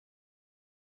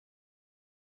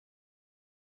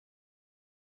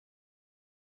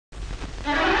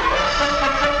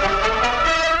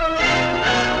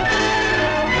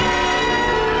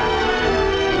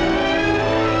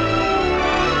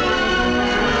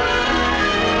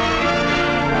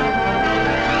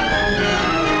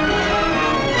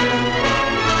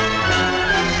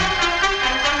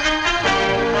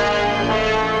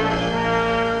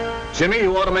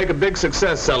make a big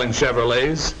success selling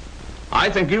Chevrolets.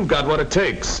 I think you've got what it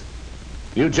takes.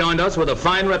 You joined us with a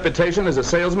fine reputation as a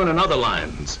salesman in other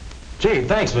lines. Gee,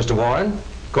 thanks, Mr. Warren.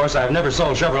 Of course, I've never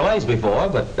sold Chevrolets before,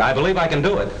 but I believe I can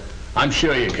do it. I'm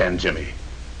sure you can, Jimmy.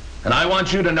 And I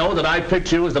want you to know that I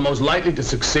picked you as the most likely to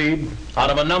succeed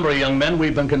out of a number of young men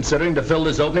we've been considering to fill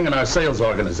this opening in our sales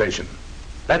organization.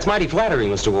 That's mighty flattering,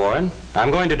 Mr. Warren.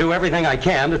 I'm going to do everything I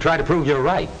can to try to prove you're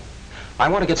right. I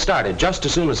want to get started just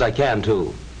as soon as I can,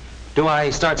 too. Do I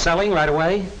start selling right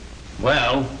away?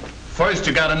 Well, first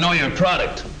you got to know your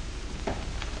product.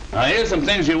 Now, here's some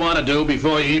things you want to do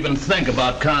before you even think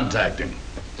about contacting.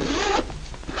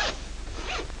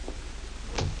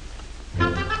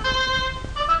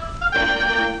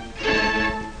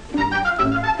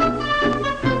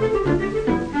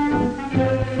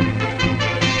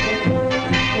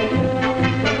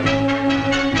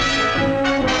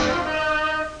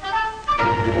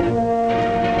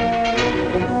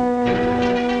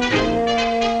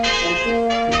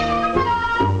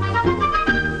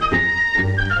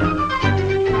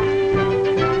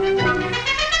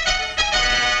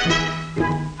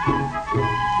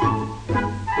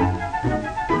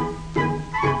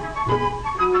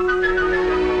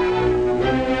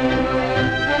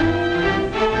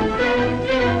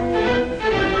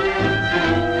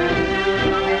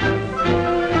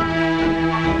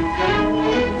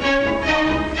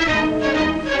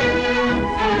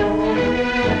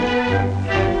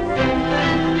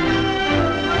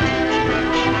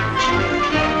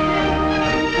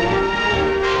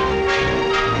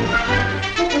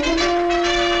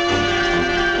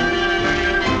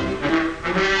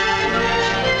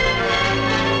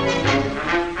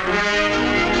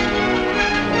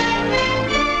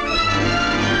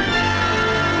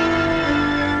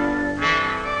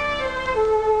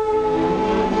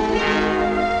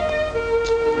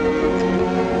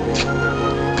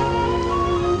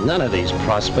 None of these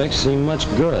prospects seem much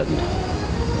good.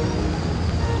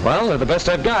 Well, they're the best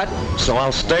I've got, so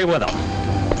I'll stay with them.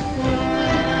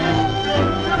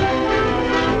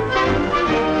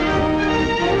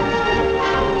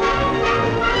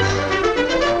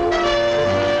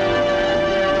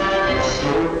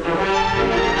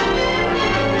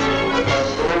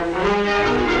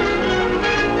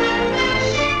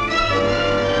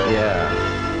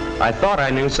 Yeah, I thought I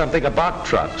knew something about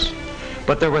trucks.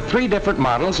 But there were 3 different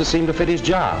models that seemed to fit his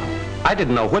job. I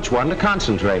didn't know which one to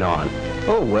concentrate on.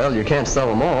 Oh, well, you can't sell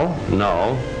them all.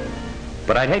 No.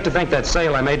 But I'd hate to think that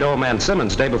sale I made to old man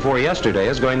Simmons day before yesterday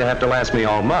is going to have to last me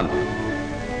all month.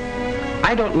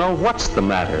 I don't know what's the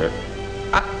matter.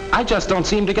 I just don't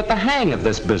seem to get the hang of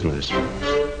this business.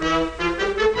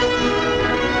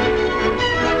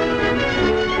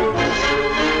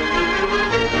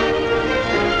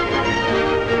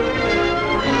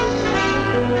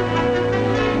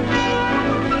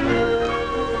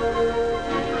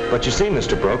 But you see,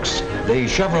 Mr. Brooks, the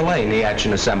Chevrolet knee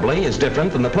action assembly is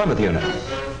different than the Plymouth unit.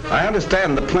 I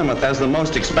understand the Plymouth has the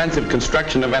most expensive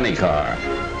construction of any car.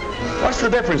 What's the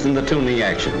difference in the 2 knee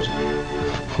actions?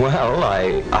 Well,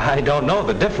 I don't know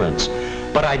the difference,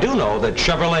 but I do know that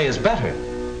Chevrolet is better.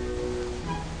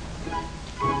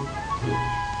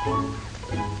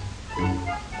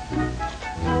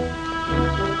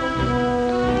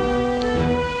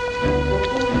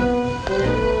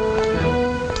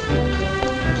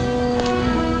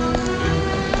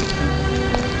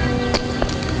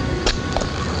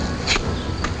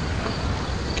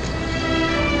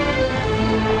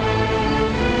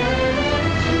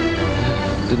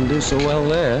 Didn't do so well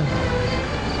there.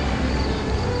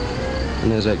 And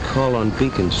there's that call on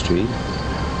Beacon Street.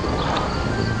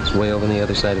 It's way over on the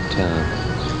other side of town.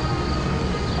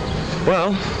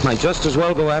 Well, might just as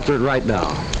well go after it right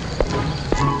now.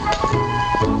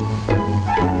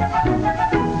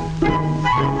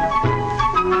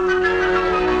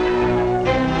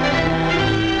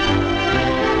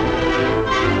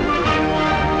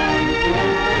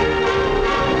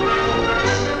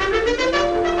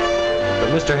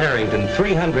 Mr. Harrington,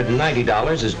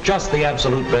 $390 is just the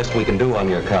absolute best we can do on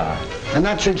your car. And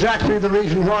that's exactly the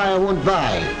reason why I won't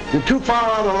buy. You're too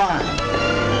far on the line.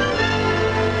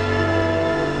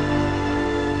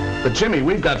 But Jimmy,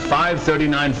 we've got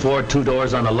 539 Ford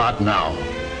 2-doors on the lot now.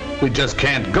 We just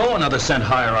can't go another cent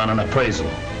higher on an appraisal.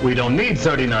 We don't need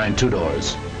 39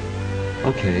 2-doors.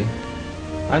 Okay.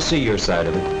 I see your side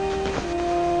of it.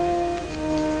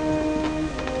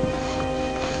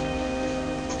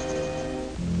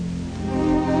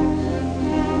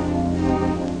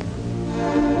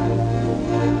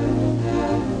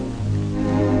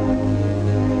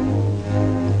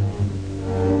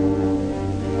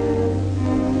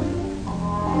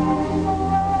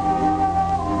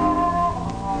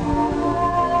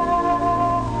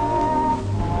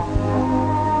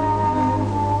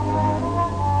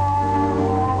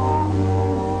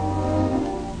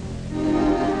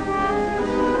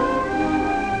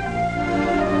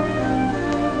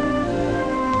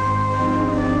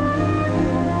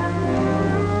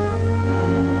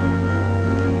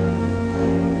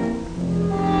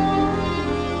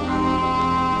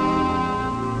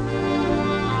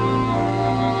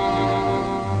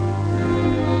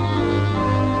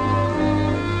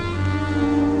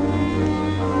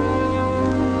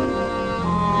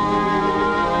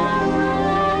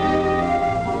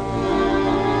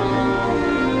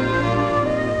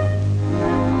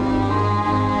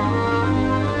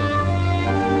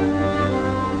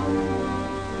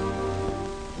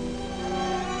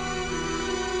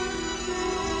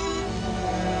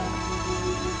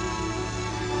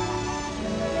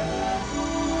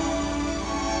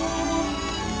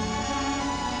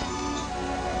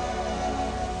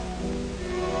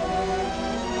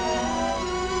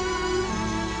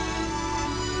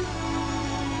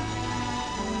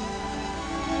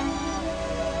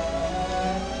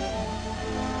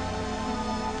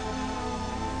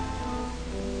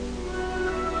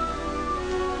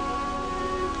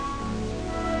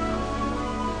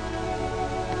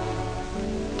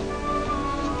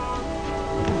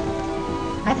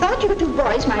 thought you two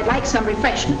boys might like some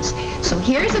refreshments. So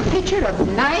here's a pitcher of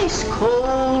nice,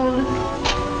 cold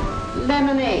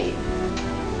lemonade.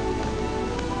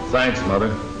 Thanks,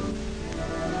 Mother.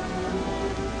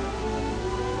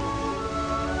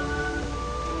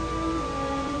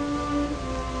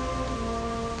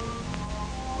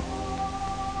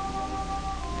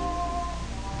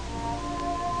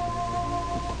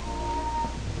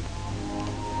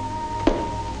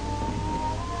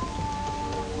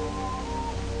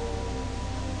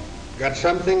 Got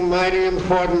something mighty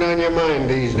important on your mind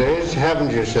these days, haven't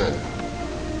you, son?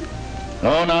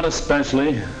 Oh, not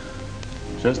especially.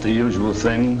 Just the usual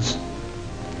things.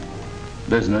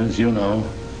 Business, you know.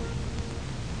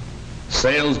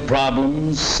 Sales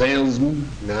problems, salesmen.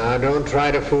 Now, don't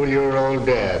try to fool your old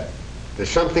dad. There's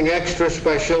something extra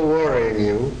special worrying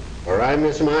you, or I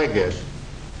miss my guess.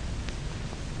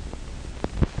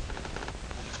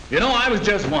 You know, I was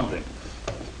just wondering.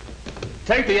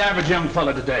 Take the average young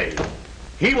fella today.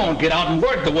 He won't get out and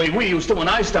work the way we used to when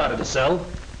I started to sell.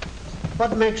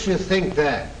 What makes you think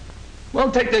that?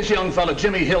 Well, take this young fella,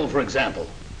 Jimmy Hill, for example.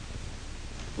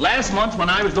 Last month, when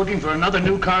I was looking for another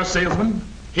new car salesman,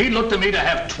 he looked to me to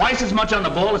have twice as much on the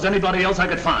ball as anybody else I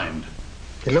could find.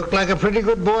 He looked like a pretty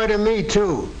good boy to me,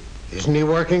 too. Isn't he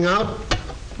working out?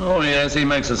 Oh, yes, he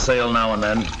makes a sale now and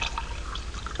then.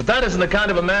 But that isn't the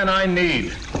kind of a man I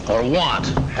need, or want.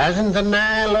 Hasn't the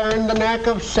man learned the knack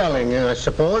of selling, I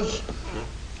suppose?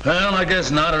 Well, I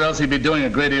guess not, or else he'd be doing a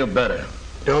great deal better.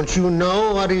 Don't you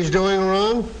know what he's doing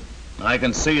wrong? I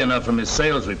can see enough from his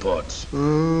sales reports.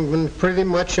 Been pretty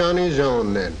much on his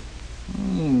own, then.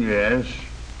 Yes.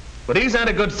 But he's had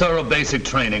a good, thorough basic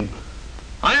training.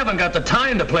 I haven't got the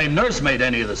time to play nursemaid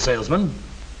any of the salesmen.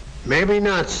 Maybe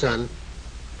not, son.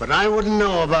 But I wouldn't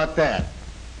know about that.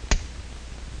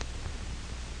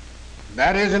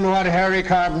 That isn't what Harry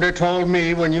Carpenter told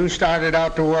me when you started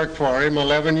out to work for him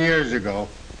 11 years ago.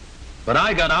 But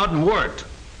I got out and worked.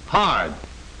 Hard.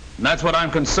 And that's what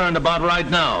I'm concerned about right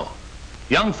now.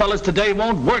 Young fellas today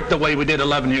won't work the way we did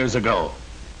 11 years ago.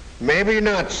 Maybe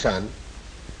not, son.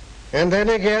 And then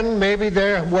again, maybe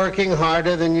they're working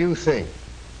harder than you think.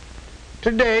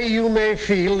 Today, you may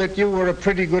feel that you were a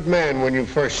pretty good man when you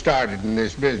first started in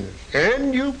this business.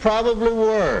 And you probably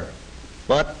were.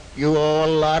 But you owe a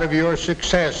lot of your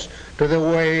success to the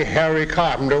way Harry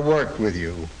Carpenter worked with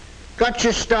you. Got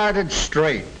you started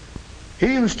straight.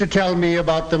 He used to tell me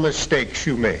about the mistakes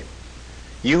you made.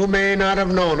 You may not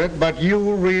have known it, but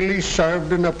you really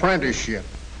served an apprenticeship.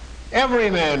 Every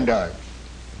man does.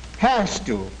 Has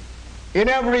to. In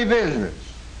every business.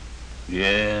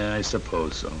 Yeah, I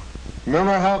suppose so.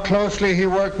 Remember how closely he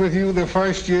worked with you the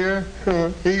first year?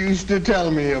 He used to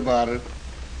tell me about it.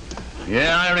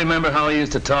 Yeah, I remember how he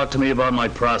used to talk to me about my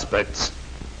prospects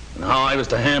and how I was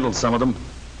to handle some of them.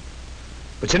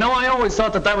 But you know, I always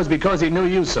thought that was because he knew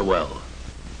you so well.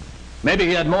 Maybe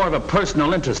he had more of a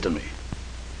personal interest in me.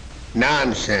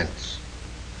 Nonsense.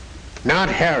 Not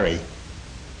Harry.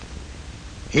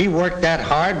 He worked that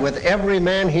hard with every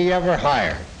man he ever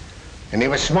hired. And he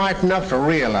was smart enough to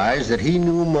realize that he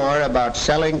knew more about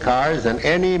selling cars than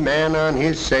any man on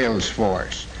his sales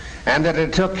force. And that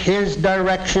it took his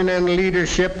direction and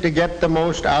leadership to get the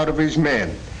most out of his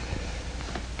men.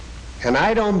 And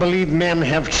I don't believe men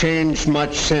have changed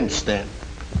much since then.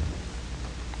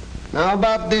 Now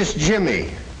about this Jimmy.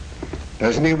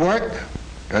 Doesn't he work?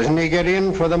 Doesn't he get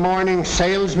in for the morning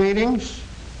sales meetings?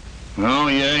 Oh,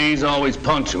 yeah, he's always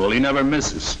punctual. He never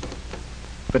misses.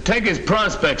 But take his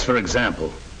prospects, for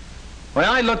example. Why,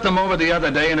 I looked them over the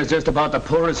other day, and it's just about the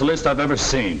poorest list I've ever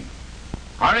seen.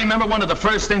 I remember one of the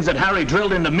first things that Harry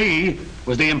drilled into me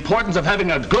was the importance of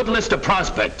having a good list of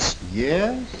prospects.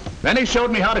 Yes? Then he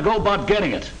showed me how to go about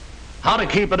getting it, how to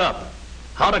keep it up,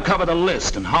 how to cover the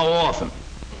list, and how often.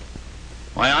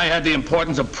 Why, I had the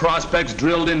importance of prospects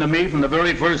drilled into me from the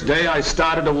very first day I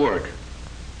started to work.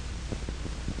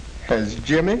 Has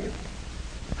Jimmy?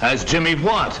 Has Jimmy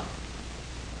what?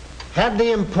 Had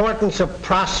the importance of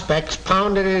prospects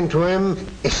pounded into him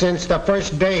since the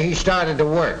first day he started to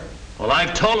work. Well,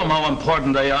 I've told him how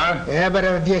important they are. Yeah, but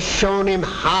have you shown him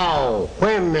how,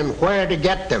 when, and where to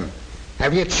get them?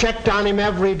 Have you checked on him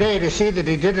every day to see that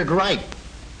he did it right?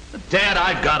 Dad,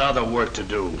 I've got other work to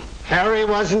do. Harry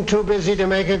wasn't too busy to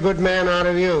make a good man out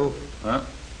of you. Huh?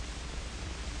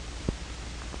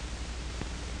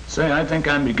 Say, I think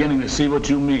I'm beginning to see what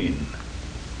you mean.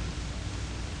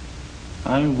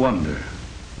 I wonder.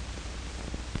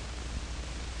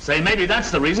 Say, maybe that's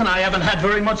the reason I haven't had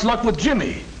very much luck with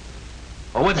Jimmy.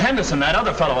 Or with Henderson, that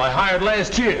other fellow I hired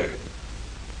last year.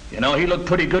 You know, he looked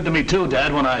pretty good to me too,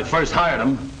 Dad, when I first hired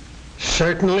him.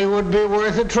 Certainly would be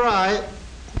worth a try.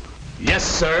 Yes,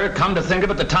 sir. Come to think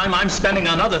of it, the time I'm spending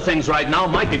on other things right now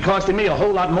might be costing me a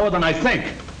whole lot more than I think.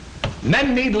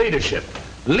 Men need leadership.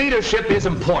 Leadership is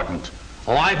important.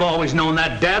 Oh, I've always known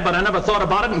that, Dad, but I never thought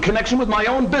about it in connection with my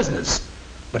own business.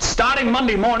 But starting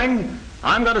Monday morning,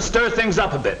 I'm going to stir things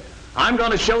up a bit. I'm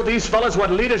going to show these fellas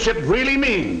what leadership really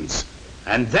means.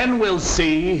 And then we'll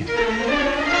see.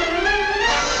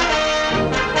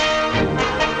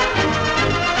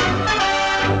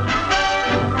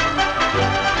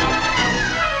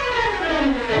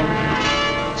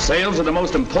 Sales are the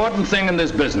most important thing in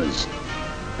this business.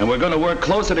 And we're going to work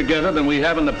closer together than we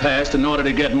have in the past in order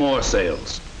to get more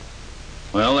sales.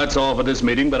 Well, that's all for this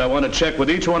meeting, but I want to check with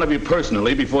each one of you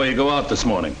personally before you go out this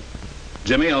morning.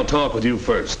 Jimmy, I'll talk with you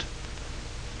first.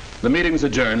 The meeting's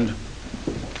adjourned.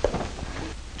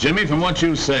 Jimmy, from what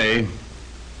you say,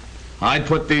 I'd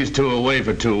put these two away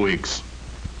for 2 weeks.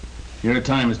 Your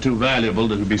time is too valuable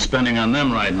to be spending on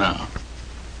them right now.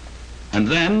 And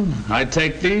then I'd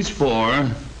take these 4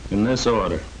 in this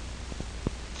order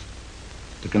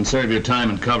to conserve your time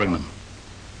in covering them.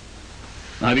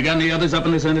 Now, have you got any others up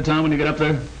in this end of town when you get up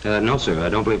there? No, sir. I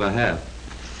don't believe I have.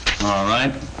 All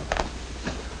right.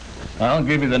 I'll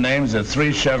give you the names of 3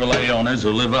 Chevrolet owners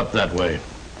who live up that way.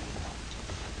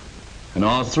 And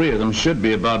all 3 of them should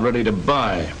be about ready to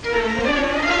buy.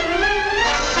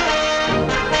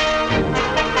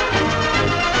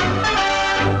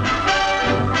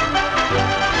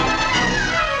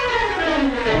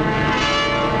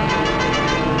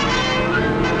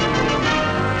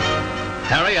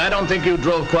 Harry, I don't think you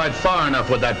drove quite far enough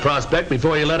with that prospect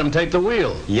before you let him take the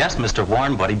wheel. Yes, Mr.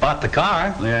 Warren, but he bought the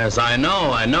car. Yes, I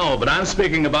know, but I'm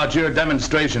speaking about your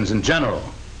demonstrations in general.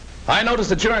 I noticed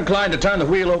that you're inclined to turn the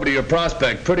wheel over to your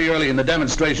prospect pretty early in the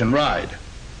demonstration ride.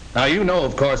 Now, you know,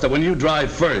 of course, that when you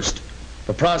drive first,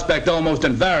 the prospect almost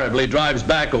invariably drives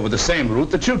back over the same route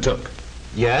that you took.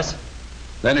 Yes.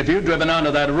 Then if you'd driven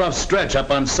onto that rough stretch up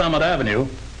on Summit Avenue,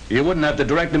 you wouldn't have to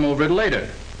direct him over it later.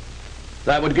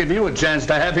 That would give you a chance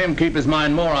to have him keep his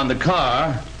mind more on the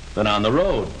car than on the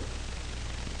road.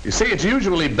 You see, it's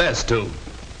usually best to.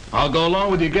 I'll go along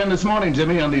with you again this morning,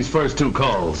 Jimmy, on these first 2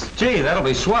 calls. Gee, that'll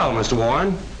be swell, Mr.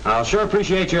 Warren. I'll sure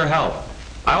appreciate your help.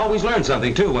 I always learn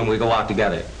something, too, when we go out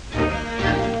together.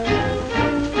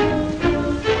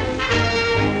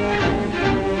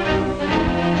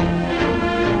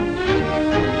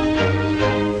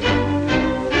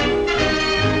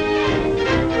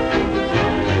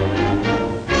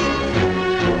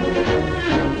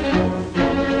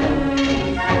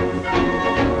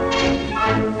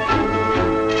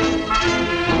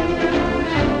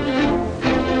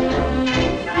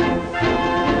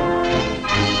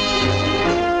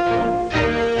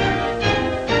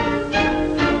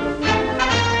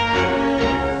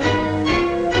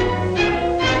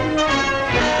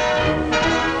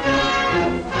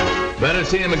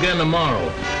 See him again tomorrow.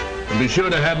 And be sure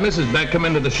to have Mrs. Beck come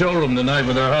into the showroom tonight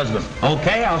with her husband.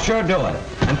 Okay, I'll sure do it.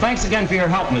 And thanks again for your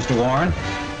help, Mr. Warren.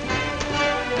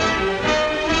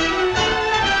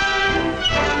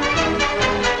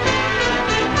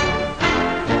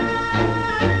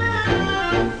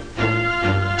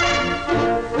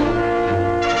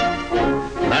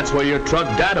 That's where your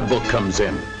truck data book comes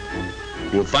in.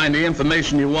 You'll find the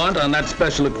information you want on that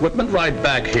special equipment right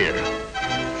back here.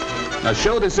 Now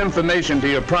show this information to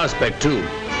your prospect, too.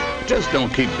 Just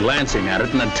don't keep glancing at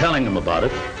it and then telling him about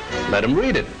it. Let him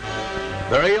read it.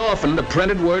 Very often, the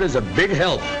printed word is a big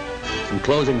help in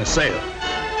closing the sale.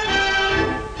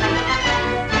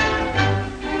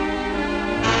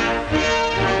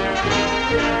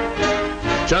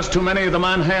 Just too many of them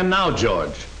on hand now,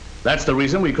 George. That's the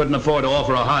reason we couldn't afford to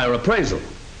offer a higher appraisal.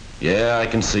 Yeah, I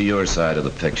can see your side of the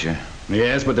picture.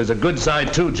 Yes, but there's a good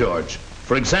side, too, George.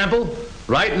 For example,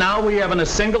 right now we have a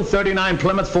single 39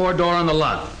 Plymouth 4-door on the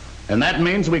lot. And that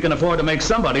means we can afford to make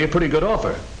somebody a pretty good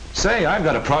offer. Say, I've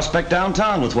got a prospect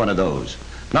downtown with one of those.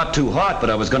 Not too hot, but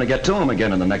I was going to get to him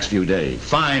again in the next few days.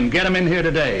 Fine, get him in here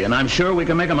today, and I'm sure we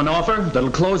can make him an offer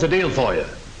that'll close a deal for you.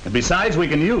 And besides, we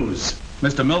can use.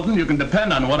 Mr. Milton, you can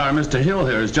depend on what our Mr. Hill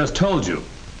here has just told you.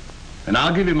 And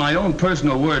I'll give you my own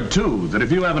personal word, too, that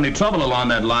if you have any trouble along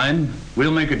that line,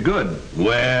 we'll make it good.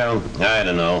 Well, I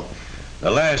don't know. The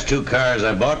last 2 cars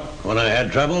I bought when I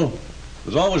had trouble, it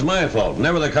was always my fault,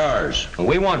 never the cars.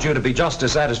 We want you to be just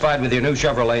as satisfied with your new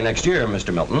Chevrolet next year,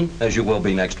 Mr. Milton, as you will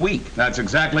be next week. That's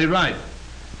exactly right.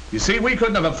 You see, we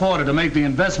couldn't have afforded to make the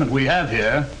investment we have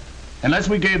here unless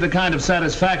we gave the kind of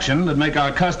satisfaction that make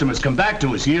our customers come back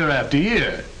to us year after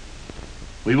year.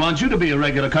 We want you to be a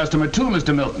regular customer too,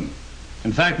 Mr. Milton.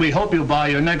 In fact, we hope you'll buy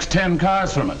your next 10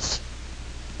 cars from us.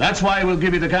 That's why we'll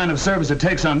give you the kind of service it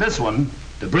takes on this one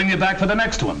to bring you back for the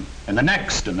next one, and the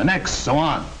next, and the next, so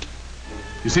on.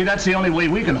 You see, that's the only way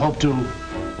we can hope to...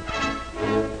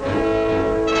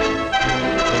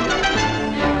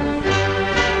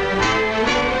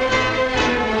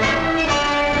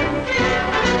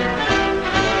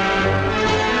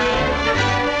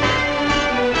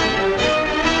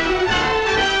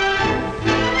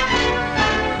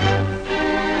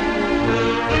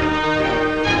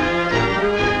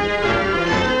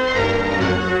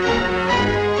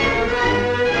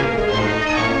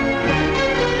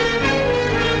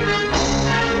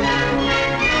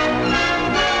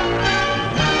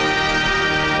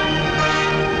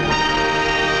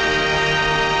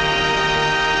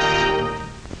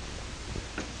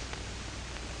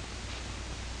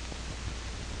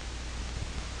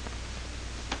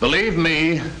 Believe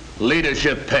me,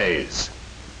 leadership pays.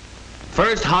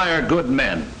 First, hire good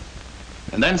men,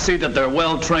 and then see that they're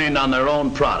well trained on their own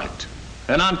product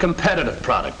and on competitive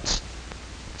products.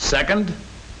 Second,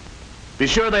 be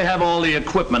sure they have all the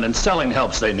equipment and selling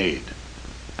helps they need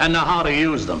and know how to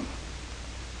use them.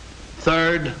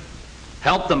 Third,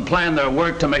 help them plan their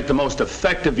work to make the most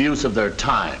effective use of their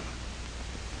time.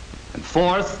 And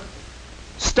fourth,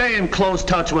 stay in close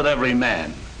touch with every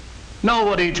man. Know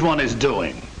what each one is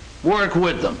doing. Work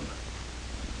with them.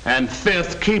 And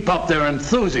fifth, keep up their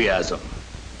enthusiasm.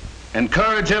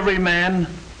 Encourage every man,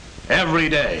 every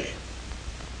day.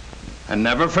 And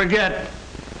never forget,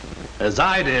 as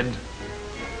I did,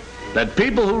 that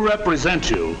people who represent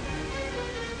you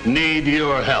need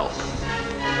your help.